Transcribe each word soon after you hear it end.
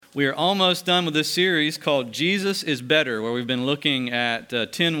We are almost done with this series called Jesus is Better, where we've been looking at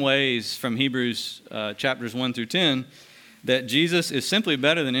 10 ways from Hebrews chapters 1 through 10 that Jesus is simply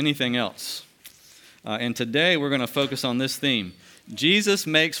better than anything else. And today we're going to focus on this theme. Jesus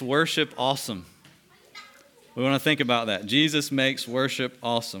makes worship awesome. We want to think about that. Jesus makes worship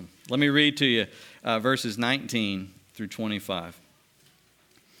awesome. Let me read to you verses 19 through 25.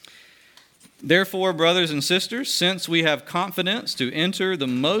 Therefore, brothers and sisters, since we have confidence to enter the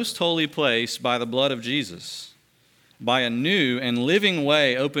most holy place by the blood of Jesus, by a new and living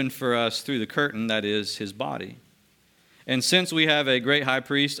way opened for us through the curtain, that is, his body. And since we have a great high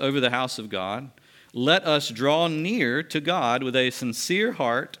priest over the house of God, let us draw near to God with a sincere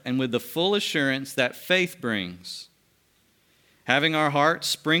heart and with the full assurance that faith brings, having our hearts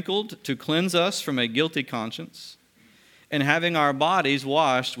sprinkled to cleanse us from a guilty conscience, and having our bodies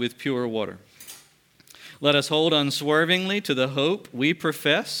washed with pure water. Let us hold unswervingly to the hope we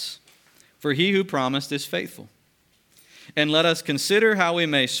profess, for he who promised is faithful. And let us consider how we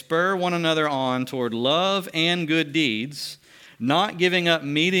may spur one another on toward love and good deeds, not giving up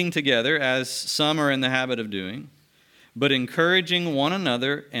meeting together as some are in the habit of doing, but encouraging one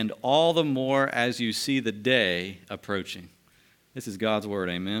another, and all the more as you see the day approaching. This is God's word,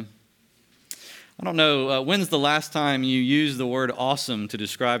 amen. I don't know, when's the last time you used the word awesome to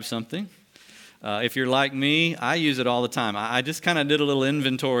describe something? If you're like me, I use it all the time. I just kind of did a little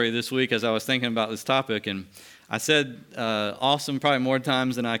inventory this week as I was thinking about this topic, and I said awesome probably more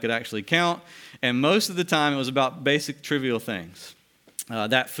times than I could actually count, and most of the time it was about basic trivial things.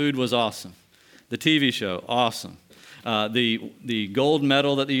 That food was awesome. The TV show, awesome. The gold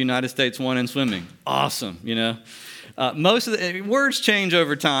medal that the United States won in swimming, awesome, you know. Most of the words change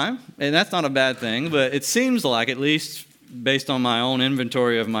over time, and that's not a bad thing, but it seems like, at least based on my own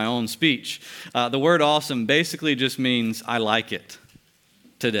inventory of my own speech, the word awesome basically just means I like it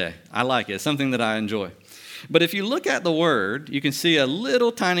today. I like it. It's something that I enjoy. But if you look at the word, you can see a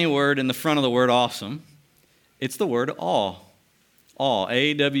little tiny word in the front of the word awesome. It's the word awe. Awe,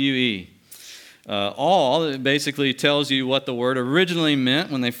 A-W-E. Awe basically tells you what the word originally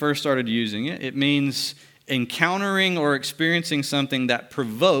meant when they first started using it. It means encountering or experiencing something that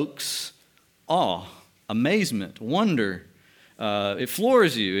provokes awe, amazement, wonder. It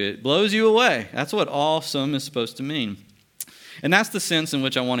floors you. It blows you away. That's what awesome is supposed to mean. And that's the sense in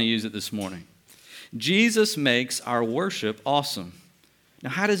which I want to use it this morning. Jesus makes our worship awesome. Now,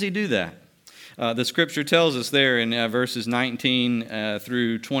 how does he do that? The scripture tells us there in verses 19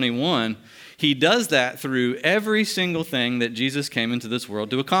 through 21, he does that through every single thing that Jesus came into this world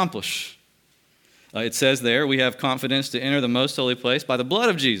to accomplish. It says there, we have confidence to enter the most holy place by the blood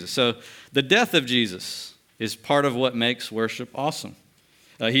of Jesus. So the death of Jesus is part of what makes worship awesome.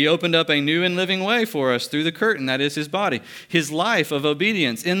 He opened up a new and living way for us through the curtain, that is his body. His life of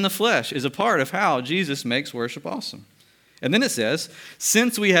obedience in the flesh is a part of how Jesus makes worship awesome. And then it says,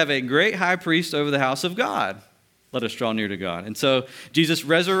 since we have a great high priest over the house of God, let us draw near to God. And so Jesus'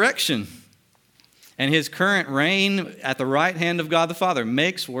 resurrection and his current reign at the right hand of God the Father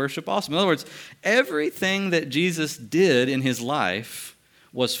makes worship awesome. In other words, everything that Jesus did in his life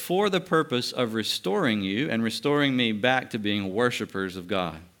was for the purpose of restoring you and restoring me back to being worshipers of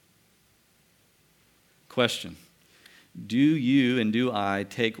God. Question: do you and do I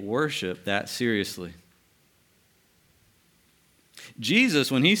take worship that seriously?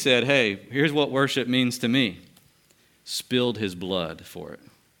 Jesus, when he said, hey, here's what worship means to me, spilled his blood for it.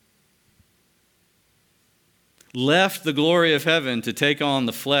 Left the glory of heaven to take on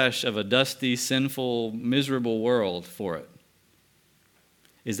the flesh of a dusty, sinful, miserable world for it.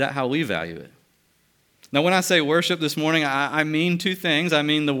 Is that how we value it? Now, when I say worship this morning, I mean two things. I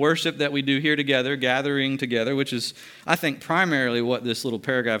mean the worship that we do here together, gathering together, which is, I think, primarily what this little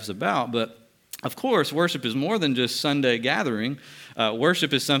paragraph is about. But, of course, worship is more than just Sunday gathering.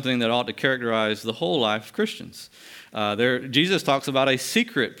 Worship is something that ought to characterize the whole life of Christians. Jesus talks about a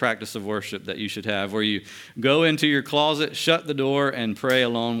secret practice of worship that you should have, where you go into your closet, shut the door, and pray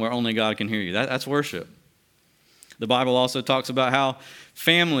alone where only God can hear you. That's worship. The Bible also talks about how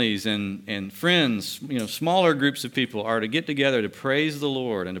families and friends, smaller groups of people are to get together to praise the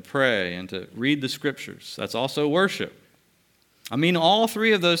Lord and to pray and to read the scriptures. That's also worship. I mean all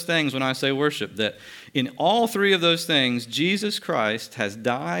three of those things when I say worship, that in all three of those things, Jesus Christ has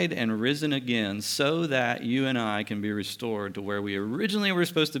died and risen again so that you and I can be restored to where we originally were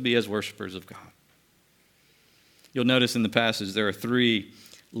supposed to be as worshipers of God. You'll notice in the passage there are 3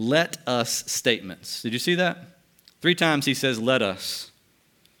 let us statements. Did you see that? 3 times he says let us.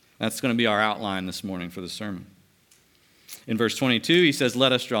 That's going to be our outline this morning for the sermon. In verse 22, he says,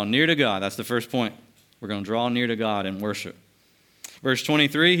 let us draw near to God. That's the first point. We're going to draw near to God in worship. Verse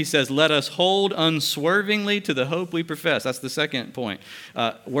 23, he says, let us hold unswervingly to the hope we profess. That's the second point.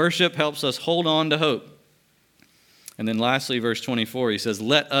 Worship helps us hold on to hope. And then lastly, verse 24, he says,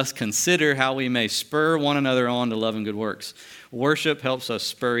 let us consider how we may spur one another on to love and good works. Worship helps us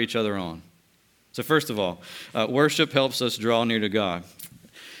spur each other on. So first of all, worship helps us draw near to God.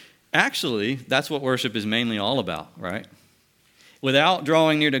 Actually, that's what worship is mainly all about, right? Without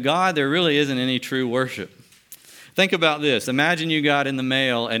drawing near to God, there really isn't any true worship. Think about this. Imagine you got in the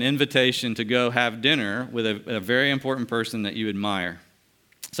mail an invitation to go have dinner with a very important person that you admire.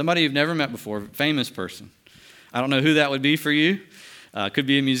 Somebody you've never met before, famous person. I don't know who that would be for you. Could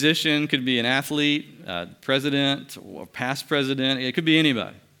be a musician, could be an athlete, president, or past president. It could be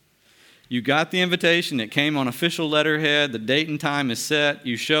anybody. You got the invitation. It came on official letterhead. The date and time is set.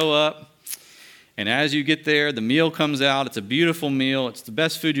 You show up. And as you get there, the meal comes out. It's a beautiful meal. It's the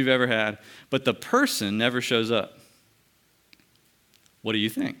best food you've ever had. But the person never shows up. What do you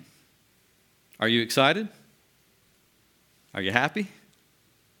think? Are you excited? Are you happy?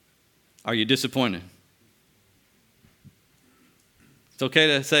 Are you disappointed? It's okay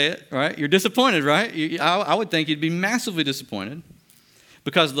to say it, right? You're disappointed, right? I would think you'd be massively disappointed.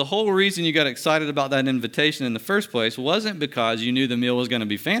 Because the whole reason you got excited about that invitation in the first place wasn't because you knew the meal was going to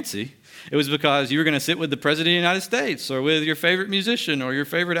be fancy. It was because you were going to sit with the President of the United States or with your favorite musician or your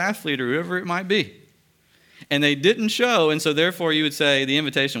favorite athlete or whoever it might be. And they didn't show, and so therefore you would say the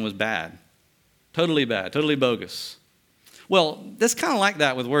invitation was bad, totally bogus. Well, that's kind of like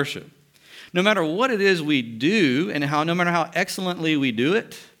that with worship. No matter what it is we do and no matter how excellently we do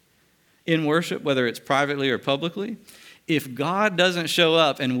it in worship, whether it's privately or publicly, if God doesn't show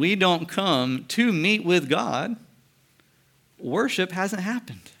up and we don't come to meet with God, worship hasn't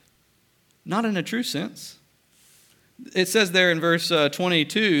happened. Not in a true sense. It says there in verse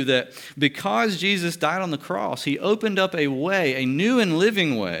 22 that because Jesus died on the cross, he opened up a way, a new and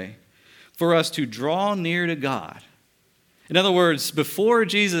living way, for us to draw near to God. In other words, before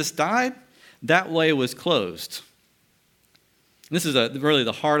Jesus died, that way was closed. This is really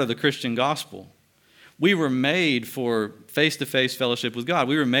the heart of the Christian gospel. We were made for face-to-face fellowship with God.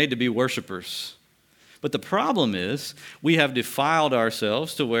 We were made to be worshipers. But the problem is we have defiled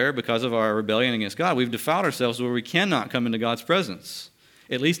ourselves to where, because of our rebellion against God, we've defiled ourselves to where we cannot come into God's presence,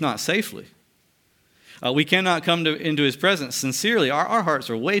 at least not safely. We cannot come into his presence sincerely. Our hearts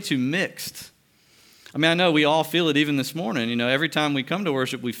are way too mixed. I mean, I know we all feel it even this morning. You know, every time we come to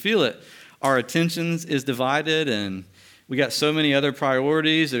worship, we feel it. Our attention is divided, and we got so many other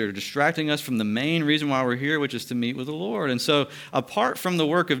priorities that are distracting us from the main reason why we're here, which is to meet with the Lord. And so, apart from the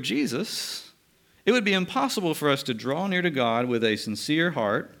work of Jesus, it would be impossible for us to draw near to God with a sincere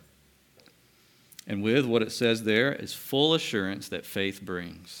heart and with what it says there is full assurance that faith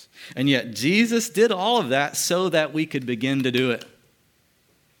brings. And yet, Jesus did all of that so that we could begin to do it.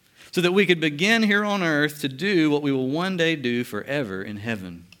 So that we could begin here on earth to do what we will one day do forever in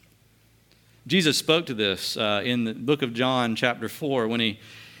heaven. Jesus spoke to this in the book of John, chapter 4, when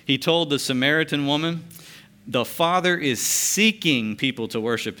he told the Samaritan woman, the Father is seeking people to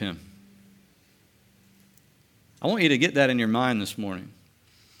worship him. I want you to get that in your mind this morning,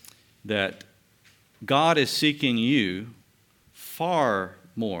 that God is seeking you far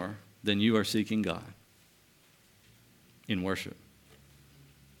more than you are seeking God in worship.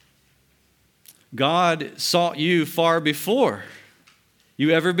 God sought you far before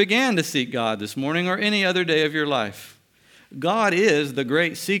you ever began to seek God this morning or any other day of your life. God is the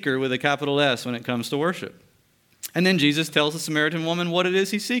great seeker with a capital S when it comes to worship. And then Jesus tells the Samaritan woman what it is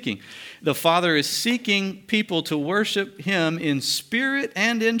he's seeking. The Father is seeking people to worship him in spirit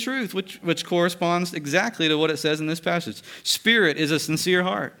and in truth, which corresponds exactly to what it says in this passage. Spirit is a sincere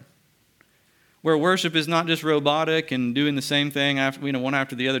heart, where worship is not just robotic and doing the same thing one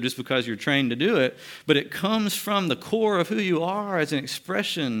after the other just because you're trained to do it, but it comes from the core of who you are as an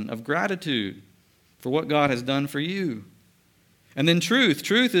expression of gratitude for what God has done for you. And then truth.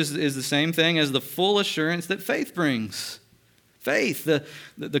 Truth is the same thing as the full assurance that faith brings. Faith,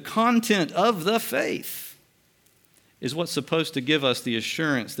 the content of the faith, is what's supposed to give us the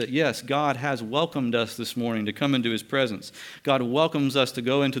assurance that, yes, God has welcomed us this morning to come into his presence. God welcomes us to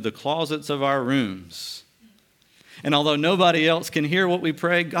go into the closets of our rooms. And although nobody else can hear what we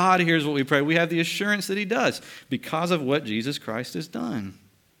pray, God hears what we pray. We have the assurance that he does because of what Jesus Christ has done.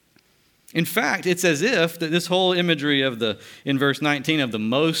 In fact, it's as if that this whole imagery in verse 19 of the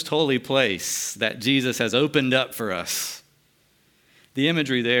most holy place that Jesus has opened up for us, the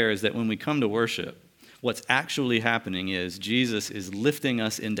imagery there is that when we come to worship, what's actually happening is Jesus is lifting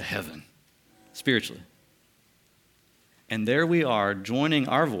us into heaven spiritually. And there we are joining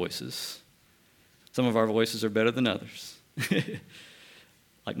our voices. Some of our voices are better than others.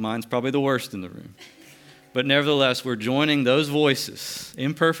 Like mine's probably the worst in the room. But nevertheless, we're joining those voices,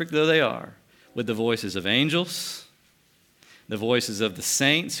 imperfect though they are, with the voices of angels, the voices of the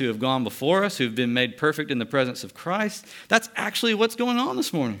saints who have gone before us, who've been made perfect in the presence of Christ. That's actually what's going on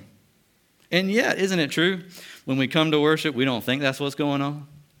this morning. And yet, isn't it true? When we come to worship, we don't think that's what's going on.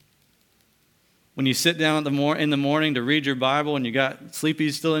 When you sit down in the morning to read your Bible and you got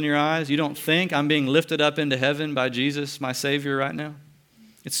sleepies still in your eyes, you don't think I'm being lifted up into heaven by Jesus, my Savior, right now?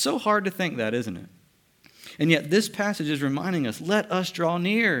 It's so hard to think that, isn't it? And yet this passage is reminding us, let us draw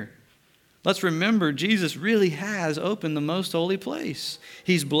near. Let's remember Jesus really has opened the most holy place.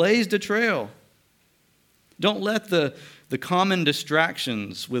 He's blazed a trail. Don't let the common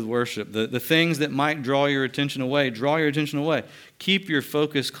distractions with worship, the things that might draw your attention away. Keep your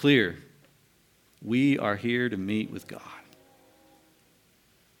focus clear. We are here to meet with God.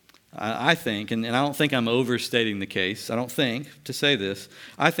 I think, and I don't think I'm overstating the case, to say this,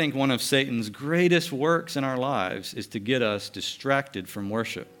 I think one of Satan's greatest works in our lives is to get us distracted from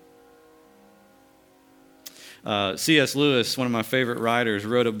worship. C.S. Lewis, one of my favorite writers,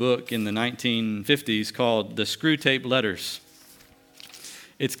 wrote a book in the 1950s called The Screwtape Letters.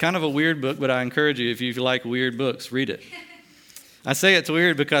 It's kind of a weird book, but I encourage you, if you like weird books, read it. I say it's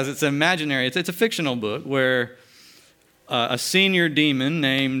weird because it's imaginary. It's a fictional book where a senior demon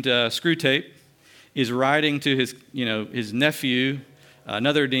named Screwtape is writing to his nephew,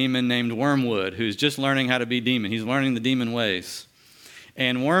 another demon named Wormwood, who's just learning how to be demon. He's learning the demon ways.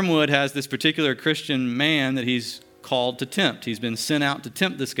 And Wormwood has this particular Christian man that he's called to tempt. He's been sent out to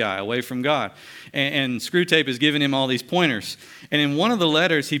tempt this guy away from God. And Screwtape is giving him all these pointers. And in one of the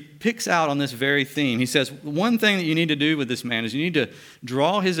letters, he picks out on this very theme. He says, one thing that you need to do with this man is you need to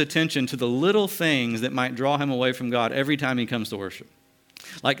draw his attention to the little things that might draw him away from God every time he comes to worship.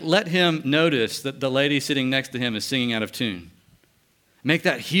 Like, let him notice that the lady sitting next to him is singing out of tune. Make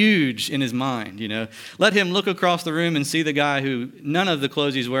that huge in his mind, Let him look across the room and see the guy who none of the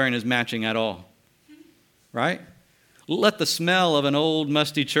clothes he's wearing is matching at all. Right? Let the smell of an old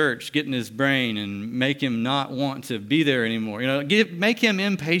musty church get in his brain and make him not want to be there anymore. Make him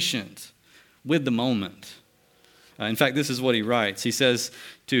impatient with the moment. In fact, this is what he writes. He says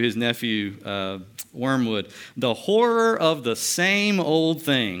to his nephew, Wormwood, "The horror of the same old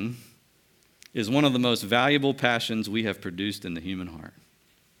thing is one of the most valuable passions we have produced in the human heart."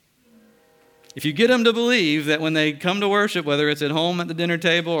 If you get them to believe that when they come to worship, whether it's at home at the dinner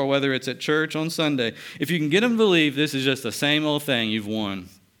table or whether it's at church on Sunday, if you can get them to believe this is just the same old thing, you've won.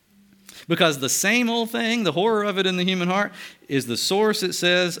 Because the same old thing, the horror of it in the human heart, is the source, it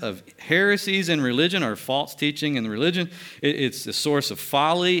says, of heresies in religion or false teaching in religion. It's the source of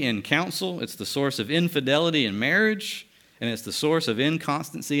folly in counsel. It's the source of infidelity in marriage. And it's the source of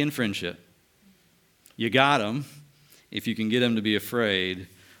inconstancy in friendship. You got them if you can get them to be afraid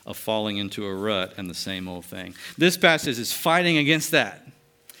of falling into a rut and the same old thing. This passage is fighting against that.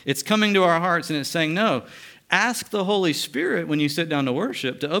 It's coming to our hearts and it's saying, no, ask the Holy Spirit when you sit down to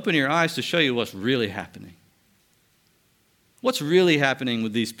worship to open your eyes to show you what's really happening. What's really happening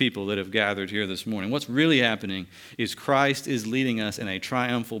with these people that have gathered here this morning? What's really happening is Christ is leading us in a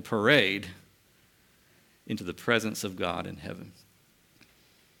triumphal parade into the presence of God in heaven.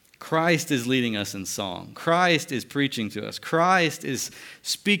 Christ is leading us in song. Christ is preaching to us. Christ is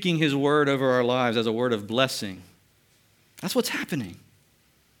speaking his word over our lives as a word of blessing. That's what's happening.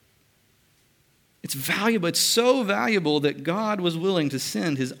 It's valuable. It's so valuable that God was willing to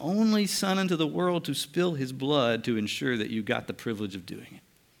send his only Son into the world to spill his blood to ensure that you got the privilege of doing it.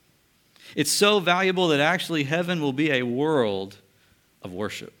 It's so valuable that actually heaven will be a world of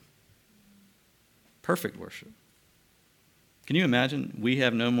worship. Perfect worship. Can you imagine? We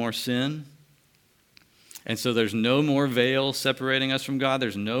have no more sin. And so there's no more veil separating us from God.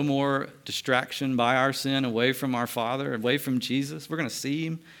 There's no more distraction by our sin away from our Father, away from Jesus. We're going to see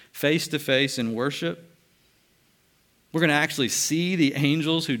him face to face in worship. We're going to actually see the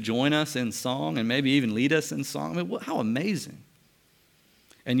angels who join us in song and maybe even lead us in song. I mean, how amazing.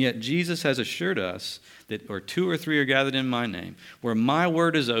 And yet Jesus has assured us that where two or three are gathered in my name, where my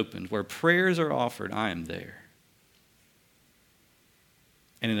word is opened, where prayers are offered, I am there.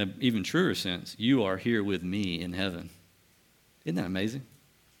 And in an even truer sense, you are here with me in heaven. Isn't that amazing?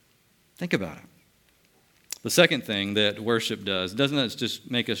 Think about it. The second thing that worship doesn't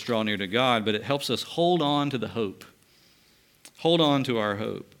just make us draw near to God, but it helps us hold on to the hope. Hold on to our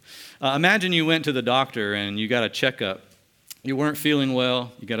hope. Imagine you went to the doctor and you got a checkup. You weren't feeling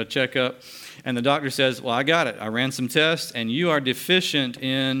well, you got a checkup, and the doctor says, well, I got it. I ran some tests, and you are deficient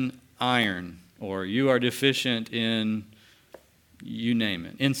in iron, or you are deficient in, you name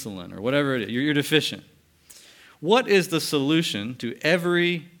it, insulin, or whatever it is. You're deficient. What is the solution to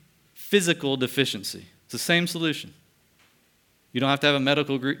every physical deficiency? It's the same solution. You don't have to have a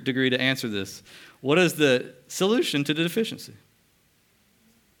medical degree to answer this. What is the solution to the deficiency?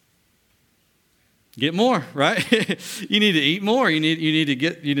 Get more, right? You need to eat more. You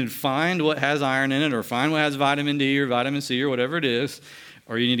need to find what has iron in it, or find what has vitamin D or vitamin C or whatever it is,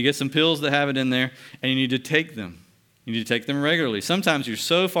 or you need to get some pills that have it in there, and you need to take them. You need to take them regularly. Sometimes you're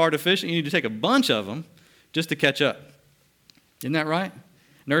so far deficient, you need to take a bunch of them just to catch up. Isn't that right?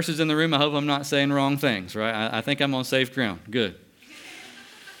 Nurses in the room, I hope I'm not saying wrong things, right? I think I'm on safe ground. Good.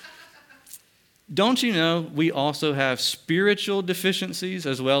 Don't you know we also have spiritual deficiencies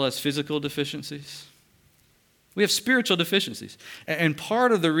as well as physical deficiencies? We have spiritual deficiencies. And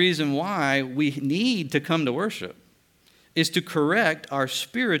part of the reason why we need to come to worship is to correct our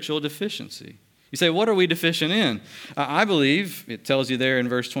spiritual deficiency. You say, what are we deficient in? I believe, it tells you there in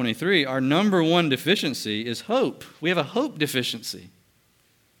verse 23, our number one deficiency is hope. We have a hope deficiency.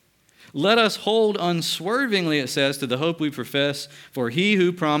 Let us hold unswervingly, it says, to the hope we profess, for he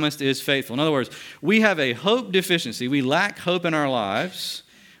who promised is faithful. In other words, we have a hope deficiency. We lack hope in our lives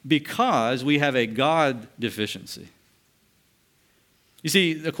because we have a God deficiency. You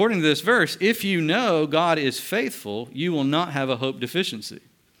see, according to this verse, if you know God is faithful, you will not have a hope deficiency.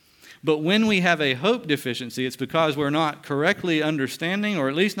 But when we have a hope deficiency, it's because we're not correctly understanding, or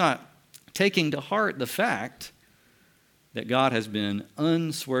at least not taking to heart, the fact that God has been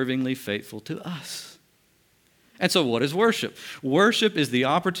unswervingly faithful to us. And so what is worship? Worship is the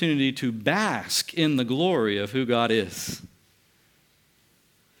opportunity to bask in the glory of who God is.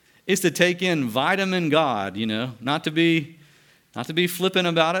 It's to take in vitamin God, not to be flippant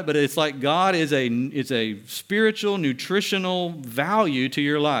about it, but it's like God is a spiritual, nutritional value to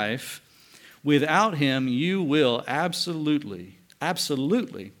your life. Without him, you will absolutely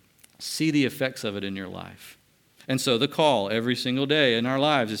see the effects of it in your life. And so the call every single day in our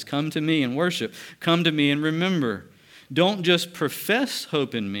lives is come to me and worship. Come to me and remember. Don't just profess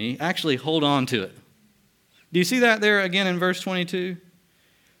hope in me, actually hold on to it. Do you see that there again in verse 23?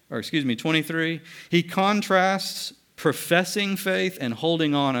 He contrasts professing faith and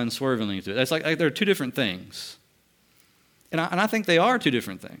holding on unswervingly to it. That's like they're two different things. And I think they are two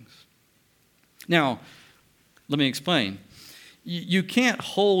different things. Now, let me explain. You can't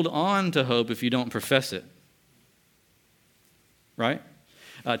hold on to hope if you don't profess it. Right?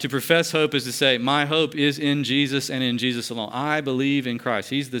 To profess hope is to say, my hope is in Jesus and in Jesus alone. I believe in Christ.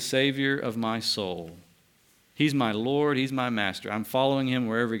 He's the Savior of my soul. He's my Lord. He's my Master. I'm following him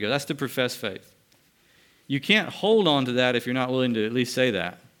wherever he goes. That's to profess faith. You can't hold on to that if you're not willing to at least say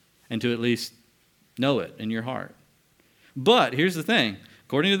that and to at least know it in your heart. But here's the thing.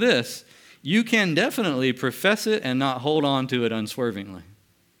 According to this, you can definitely profess it and not hold on to it unswervingly.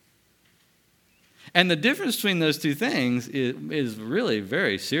 And the difference between those two things is really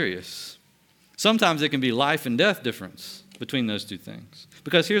very serious. Sometimes it can be life and death difference between those two things.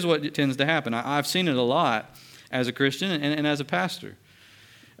 Because here's what tends to happen. I've seen it a lot as a Christian and as a pastor.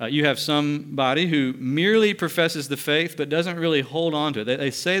 You have somebody who merely professes the faith but doesn't really hold on to it.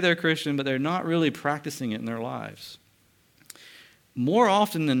 They say they're Christian, but they're not really practicing it in their lives. More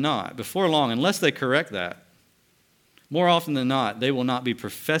often than not, before long, unless they correct that, more often than not, they will not be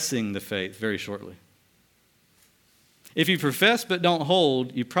professing the faith very shortly. If you profess but don't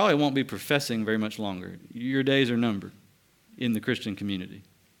hold, you probably won't be professing very much longer. Your days are numbered in the Christian community.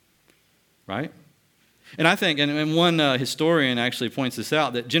 Right? And I think, and one historian actually points this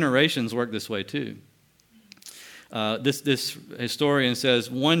out, that generations work this way too. This historian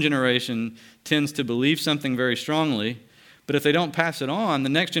says one generation tends to believe something very strongly, but if they don't pass it on, the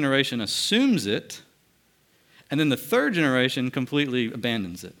next generation assumes it, and then the third generation completely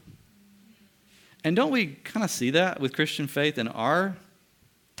abandons it. And don't we kind of see that with Christian faith in our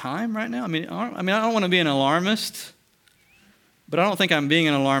time right now? I mean, I don't want to be an alarmist, but I don't think I'm being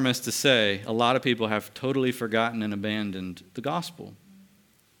an alarmist to say a lot of people have totally forgotten and abandoned the gospel.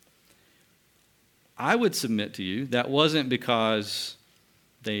 I would submit to you that wasn't because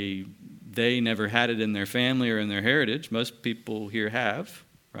they never had it in their family or in their heritage. Most people here have,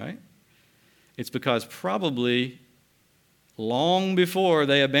 right? It's because probably long before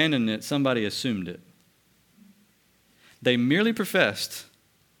they abandoned it, somebody assumed it. They merely professed,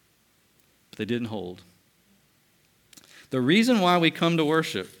 but they didn't hold. The reason why we come to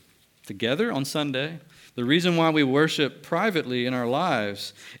worship together on Sunday, the reason why we worship privately in our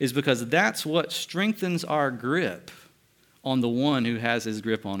lives, is because that's what strengthens our grip on the one who has his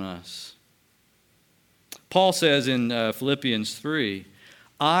grip on us. Paul says in Philippians 3,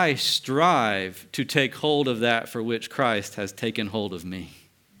 I strive to take hold of that for which Christ has taken hold of me.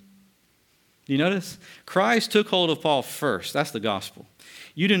 Do you notice? Christ took hold of Paul first. That's the gospel.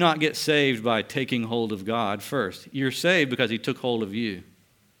 You do not get saved by taking hold of God first. You're saved because he took hold of you.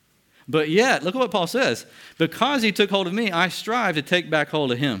 But yet, look at what Paul says. Because he took hold of me, I strive to take back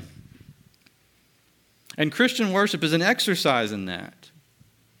hold of him. And Christian worship is an exercise in that.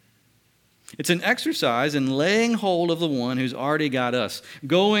 It's an exercise in laying hold of the one who's already got us,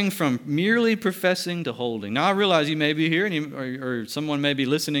 going from merely professing to holding. Now, I realize you may be here, and or someone may be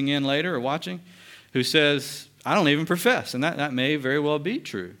listening in later or watching, who says, I don't even profess, and that may very well be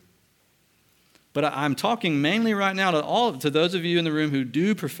true. But I'm talking mainly right now to those of you in the room who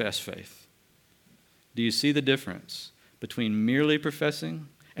do profess faith. Do you see the difference between merely professing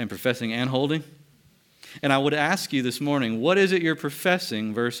and holding? And I would ask you this morning, what is it you're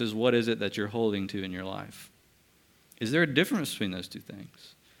professing versus what is it that you're holding to in your life? Is there a difference between those two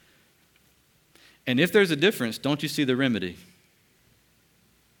things? And if there's a difference, don't you see the remedy?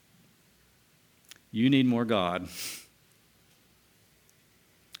 You need more God.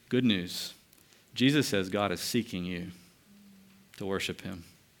 Good news. Jesus says God is seeking you to worship him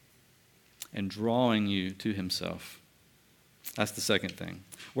and drawing you to himself. That's the second thing.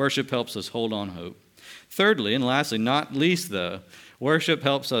 Worship helps us hold on hope. Thirdly, and lastly, not least though, worship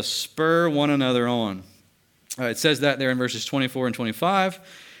helps us spur one another on. It says that there in verses 24 and 25.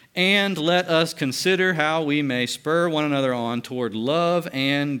 And let us consider how we may spur one another on toward love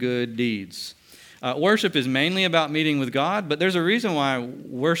and good deeds. Worship is mainly about meeting with God, but there's a reason why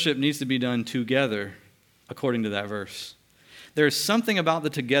worship needs to be done together, according to that verse. There's something about the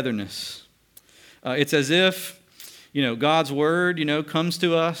togetherness. It's as if, God's word, comes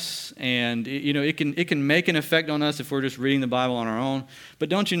to us, and it can make an effect on us if we're just reading the Bible on our own. But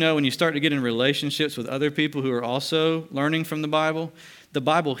don't you know, when you start to get in relationships with other people who are also learning from the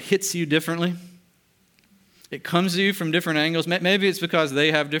Bible hits you differently. It comes to you from different angles. Maybe it's because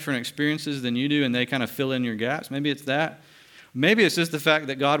they have different experiences than you do, and they kind of fill in your gaps. Maybe it's that. Maybe it's just the fact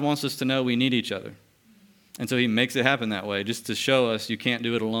that God wants us to know we need each other. And so he makes it happen that way, just to show us you can't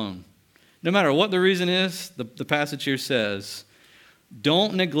do it alone. No matter what the reason is, the passage here says,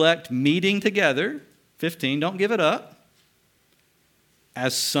 don't neglect meeting together. 15, don't give it up,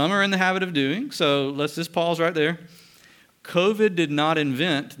 as some are in the habit of doing. So let's just pause right there. COVID did not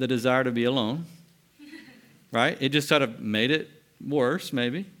invent the desire to be alone, right? It just sort of made it worse,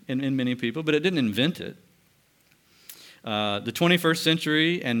 maybe, in many people, but it didn't invent it. The 21st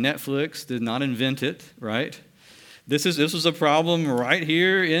century and Netflix did not invent it, right? This was a problem right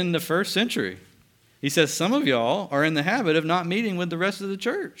here in the first century. He says some of y'all are in the habit of not meeting with the rest of the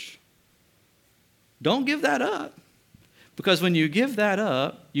church. Don't give that up. Because when you give that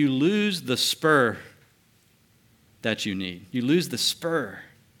up, you lose the spur that you need. You lose the spur.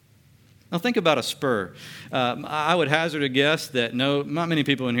 Now think about a spur. I would hazard a guess that not many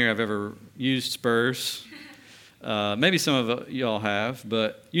people in here have ever used spurs. Maybe some of y'all have,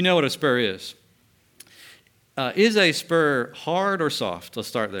 but you know what a spur is. Is a spur hard or soft? Let's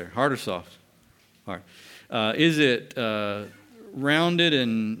start there. Hard or soft? Hard. Is it rounded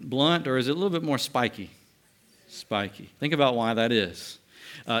and blunt, or is it a little bit more spiky? Spiky. Think about why that is.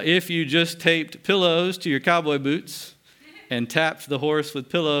 If you just taped pillows to your cowboy boots and tapped the horse with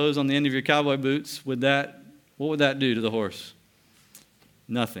pillows on the end of your cowboy boots, what would that do to the horse?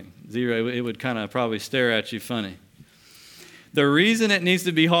 Nothing. Zero. It would kind of probably stare at you funny. The reason it needs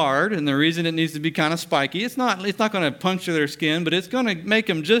to be hard and the reason it needs to be kind of spiky, it's not going to puncture their skin, but it's going to make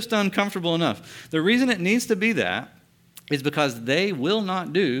them just uncomfortable enough. The reason it needs to be that is because they will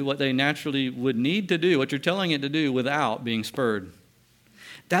not do what they naturally would need to do, what you're telling it to do, without being spurred.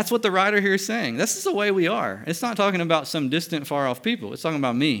 That's what the writer here is saying. This is the way we are. It's not talking about some distant, far-off people. It's talking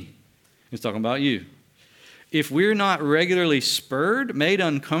about me. It's talking about you. If we're not regularly spurred, made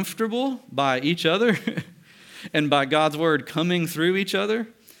uncomfortable by each other, and by God's word coming through each other,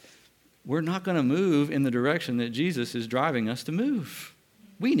 we're not going to move in the direction that Jesus is driving us to move.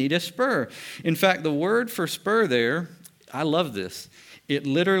 We need a spur. In fact, the word for spur there, I love this. It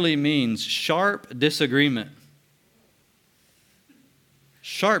literally means sharp disagreement.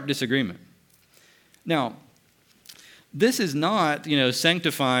 Sharp disagreement. Now, this is not,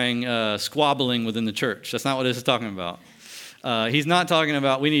 sanctifying squabbling within the church. That's not what this is talking about. He's not talking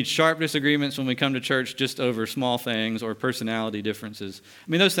about we need sharp disagreements when we come to church just over small things or personality differences. I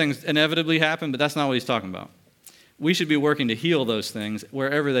mean, those things inevitably happen, but that's not what he's talking about. We should be working to heal those things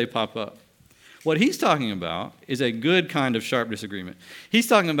wherever they pop up. What he's talking about is a good kind of sharp disagreement. He's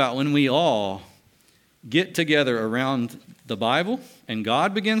talking about when we all get together around the Bible and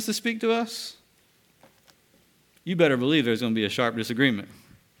God begins to speak to us, you better believe there's going to be a sharp disagreement.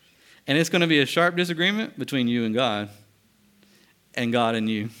 And it's going to be a sharp disagreement between you and God and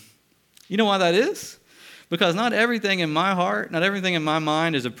you. You know why that is? Because not everything in my heart, not everything in my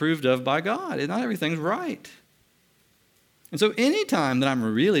mind is approved of by God. Not everything's right. And so anytime that I'm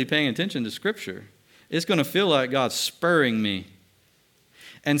really paying attention to Scripture, it's going to feel like God's spurring me.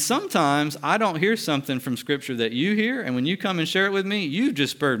 And sometimes I don't hear something from Scripture that you hear, and when you come and share it with me, you've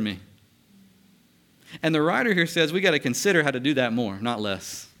just spurred me. And the writer here says we got to consider how to do that more, not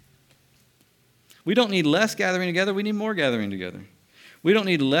less. We don't need less gathering together, we need more gathering together. We don't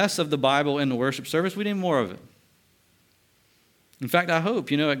need less of the Bible in the worship service, we need more of it. In fact, I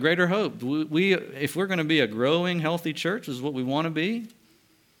hope, at Greater Hope, if we're going to be a growing, healthy church, this is what we want to be,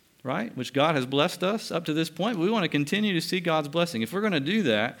 right? Which God has blessed us up to this point. We want to continue to see God's blessing. If we're going to do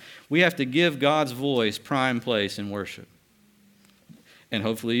that, we have to give God's voice prime place in worship. And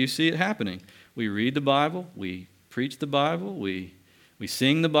hopefully you see it happening. We read the Bible, we preach the Bible, we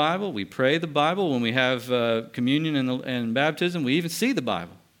sing the Bible, we pray the Bible. When we have communion and baptism, we even see the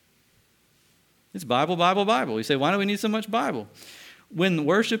Bible. It's Bible, Bible, Bible. You say, why do we need so much Bible? When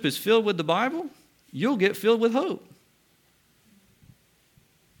worship is filled with the Bible, you'll get filled with hope.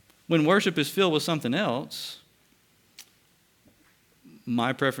 When worship is filled with something else,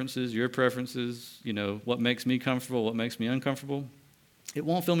 my preferences, your preferences, what makes me comfortable, what makes me uncomfortable, it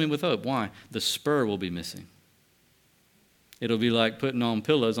won't fill me with hope. Why? The spur will be missing. It'll be like putting on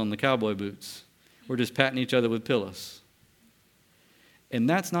pillows on the cowboy boots. We're just patting each other with pillows. And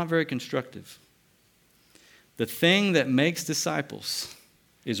that's not very constructive. The thing that makes disciples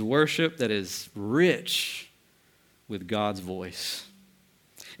is worship that is rich with God's voice.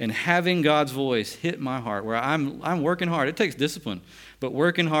 And having God's voice hit my heart, where I'm working hard. It takes discipline, but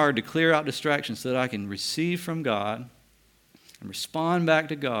working hard to clear out distractions so that I can receive from God and respond back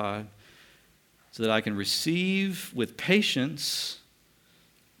to God, so that I can receive with patience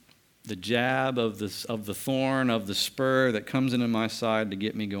the jab of the thorn, of the spur that comes into my side to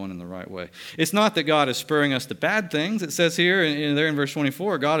get me going in the right way. It's not that God is spurring us to bad things. It says here, there in verse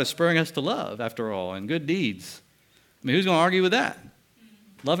 24, God is spurring us to love, after all, and good deeds. Who's going to argue with that?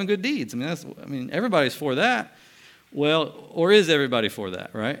 Love and good deeds. Everybody's for that. Well, or is everybody for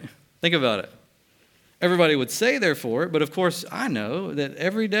that, right? Think about it. Everybody would say they're for it, but of course I know that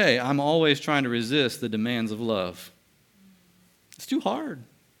every day I'm always trying to resist the demands of love. It's too hard.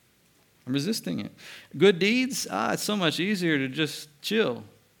 I'm resisting it. Good deeds, it's so much easier to just chill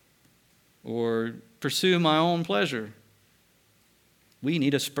or pursue my own pleasure. We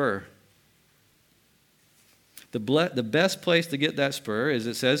need a spur. The best place to get that spur, as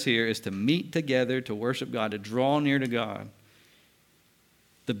it says here, is to meet together to worship God, to draw near to God.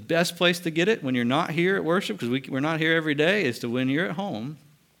 The best place to get it when you're not here at worship, because we're not here every day, is to when you're at home,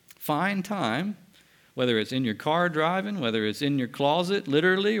 find time, whether it's in your car driving, whether it's in your closet,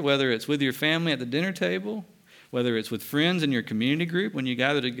 literally, whether it's with your family at the dinner table, whether it's with friends in your community group when you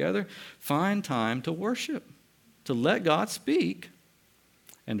gather together, find time to worship, to let God speak,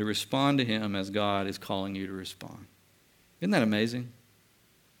 and to respond to Him as God is calling you to respond. Isn't that amazing?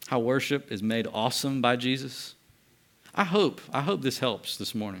 How worship is made awesome by Jesus. I hope this helps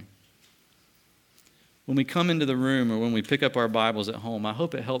this morning. When we come into the room or when we pick up our Bibles at home, I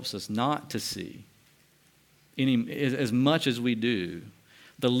hope it helps us not to see as much as we do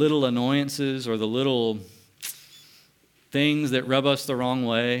the little annoyances or the little things that rub us the wrong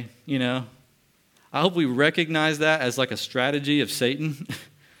way, I hope we recognize that as like a strategy of Satan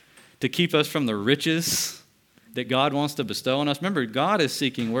to keep us from the riches that God wants to bestow on us. Remember, God is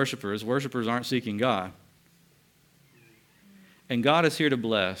seeking worshipers. Worshipers aren't seeking God. And God is here to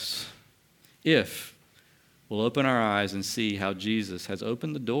bless if we'll open our eyes and see how Jesus has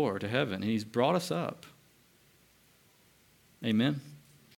opened the door to heaven. And He's brought us up. Amen.